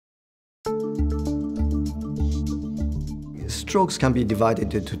Strokes can be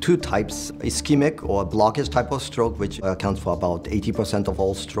divided into two types: ischemic or blockage type of stroke, which accounts for about 80% of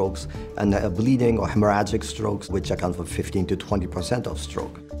all strokes, and bleeding or hemorrhagic strokes, which account for 15 to 20% of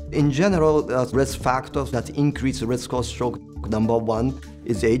stroke. In general, risk factors that increase the risk of stroke: number one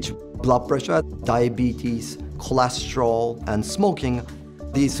is age, blood pressure, diabetes, cholesterol, and smoking.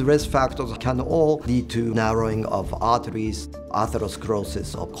 These risk factors can all lead to narrowing of arteries,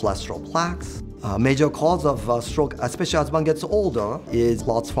 atherosclerosis of cholesterol plaques. A major cause of stroke, especially as one gets older, is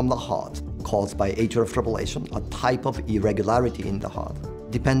clots from the heart, caused by atrial fibrillation, a type of irregularity in the heart.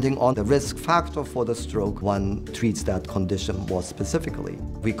 Depending on the risk factor for the stroke, one treats that condition more specifically.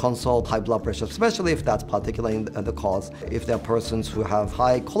 We consult high blood pressure, especially if that's particularly the cause. If there are persons who have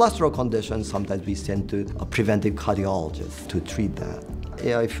high cholesterol conditions, sometimes we send to a preventive cardiologist to treat that.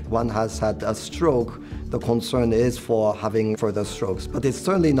 If one has had a stroke, the concern is for having further strokes, but it's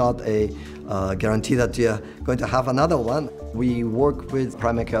certainly not a guarantee that you're going to have another one. We work with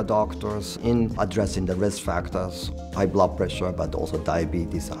primary care doctors in addressing the risk factors: high blood pressure, but also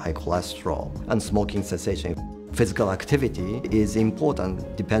diabetes, high cholesterol, and smoking cessation. Physical activity is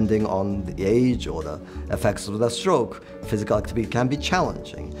important depending on the age or the effects of the stroke. Physical activity can be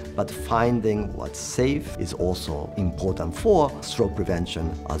challenging, but finding what's safe is also important for stroke prevention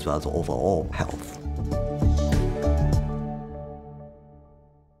as well as overall health.